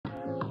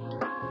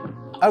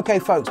Okay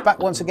folks, back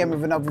once again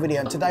with another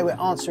video, and today we're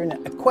answering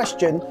a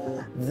question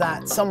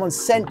that someone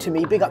sent to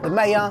me, big up the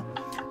mayor,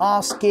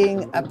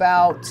 asking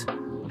about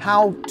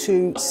how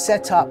to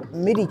set up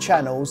MIDI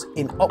channels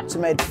in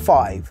OctaMED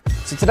 5.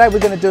 So today we're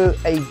going to do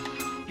a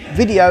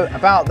video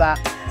about that,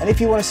 and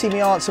if you want to see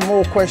me answer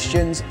more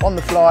questions on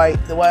the fly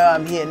the way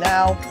I'm here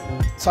now,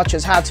 such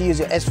as how to use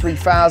your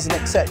S3000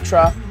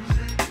 etc,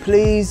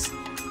 please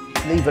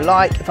leave a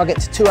like. If I get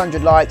to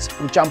 200 likes,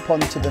 we'll jump on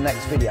to the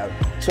next video.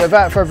 So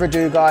without further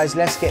ado guys,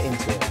 let's get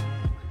into it.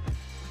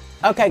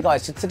 Okay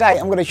guys, so today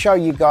I'm going to show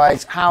you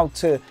guys how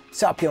to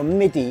set up your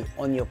MIDI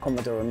on your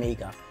Commodore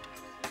Amiga.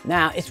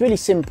 Now it's really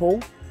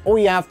simple. All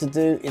you have to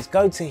do is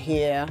go to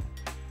here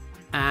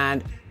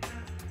and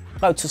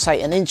go to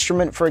say an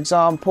instrument, for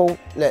example,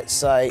 let's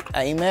say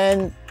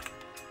Amen.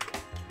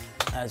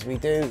 As we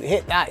do,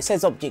 hit that, it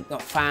says object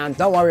not found,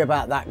 don't worry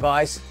about that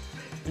guys.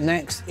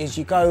 Next is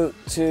you go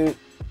to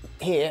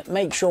here,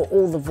 make sure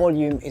all the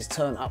volume is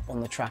turned up on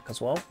the track as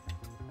well,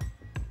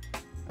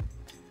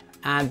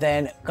 and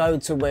then go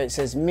to where it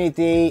says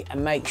MIDI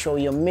and make sure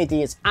your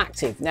MIDI is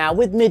active. Now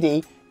with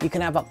MIDI you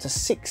can have up to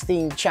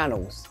 16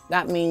 channels.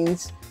 That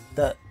means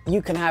that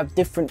you can have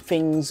different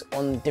things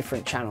on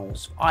different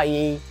channels,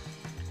 i.e.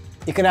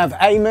 you can have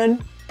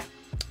Amen,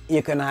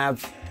 you can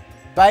have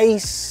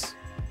bass,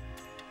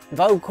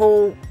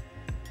 vocal,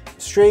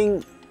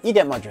 string, you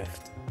get my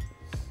drift.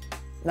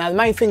 Now the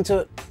main thing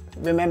to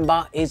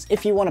remember is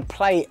if you want to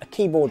play a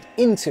keyboard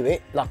into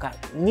it, like a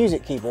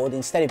music keyboard,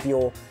 instead of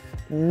your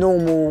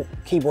normal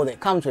keyboard that it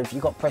comes with,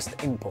 you've got to press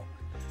the input.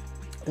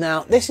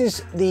 Now this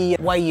is the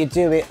way you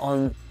do it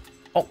on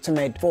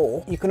OctaMED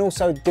 4. You can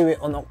also do it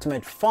on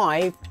OctaMED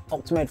 5.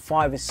 OctaMED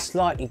 5 is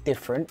slightly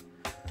different.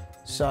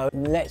 So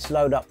let's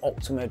load up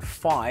OctaMED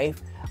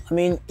 5. I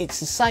mean, it's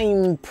the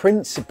same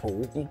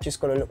principle, you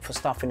just got to look for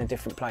stuff in a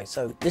different place.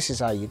 So this is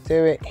how you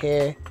do it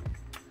here.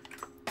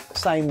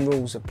 Same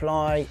rules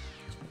apply,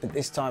 but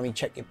this time you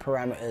check your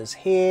parameters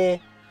here,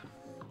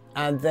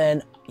 and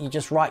then you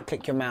just right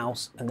click your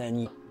mouse and then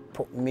you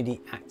put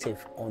MIDI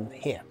active on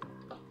here.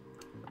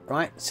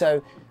 Right,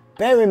 so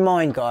bear in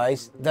mind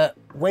guys that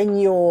when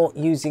you're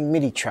using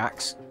MIDI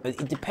tracks,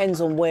 it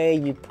depends on where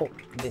you put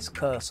this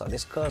cursor.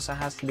 This cursor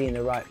has to be in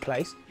the right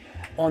place.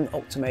 On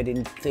OctaMED,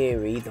 in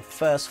theory, the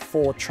first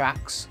 4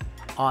 tracks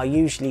are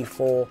usually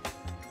for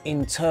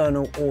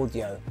internal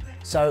audio.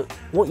 So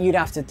what you'd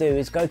have to do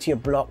is go to your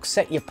block,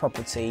 set your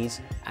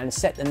properties and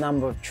set the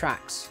number of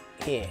tracks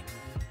here.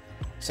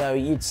 So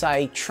you'd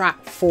say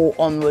track 4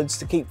 onwards,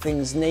 to keep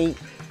things neat,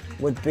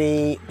 would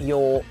be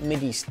your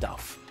MIDI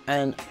stuff,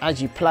 and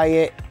as you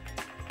play it,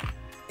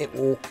 it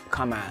will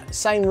come out.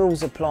 Same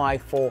rules apply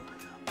for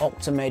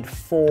OctaMED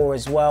 4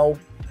 as well.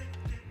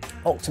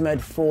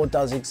 OctaMED 4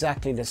 does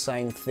exactly the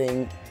same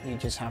thing. You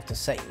just have to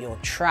set your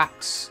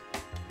tracks,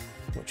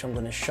 which I'm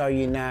going to show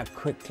you now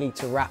quickly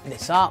to wrap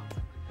this up.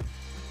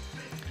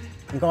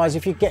 And guys,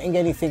 if you're getting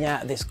anything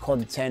out of this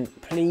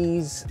content,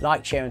 please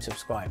like, share and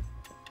subscribe.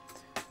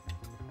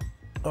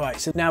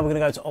 Alright, so now we're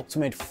going to go to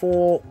OctaMED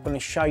 4. I'm going to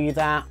show you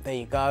that. There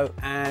you go.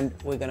 And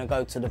we're going to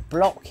go to the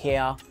block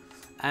here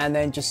and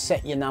then just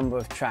set your number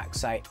of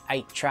tracks, say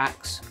 8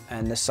 tracks,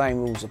 and the same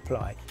rules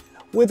apply.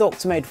 With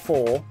OctaMED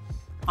 4,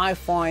 I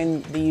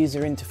find the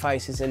user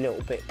interface is a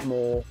little bit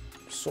more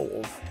sort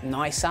of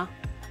nicer.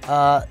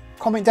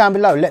 Comment down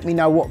below, let me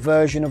know what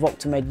version of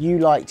OctaMED you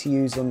like to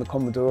use on the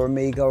Commodore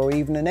Amiga, or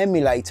even an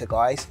emulator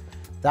guys.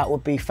 That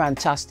would be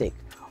fantastic.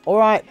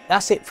 Alright,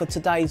 that's it for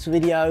today's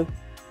video.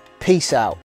 Peace out.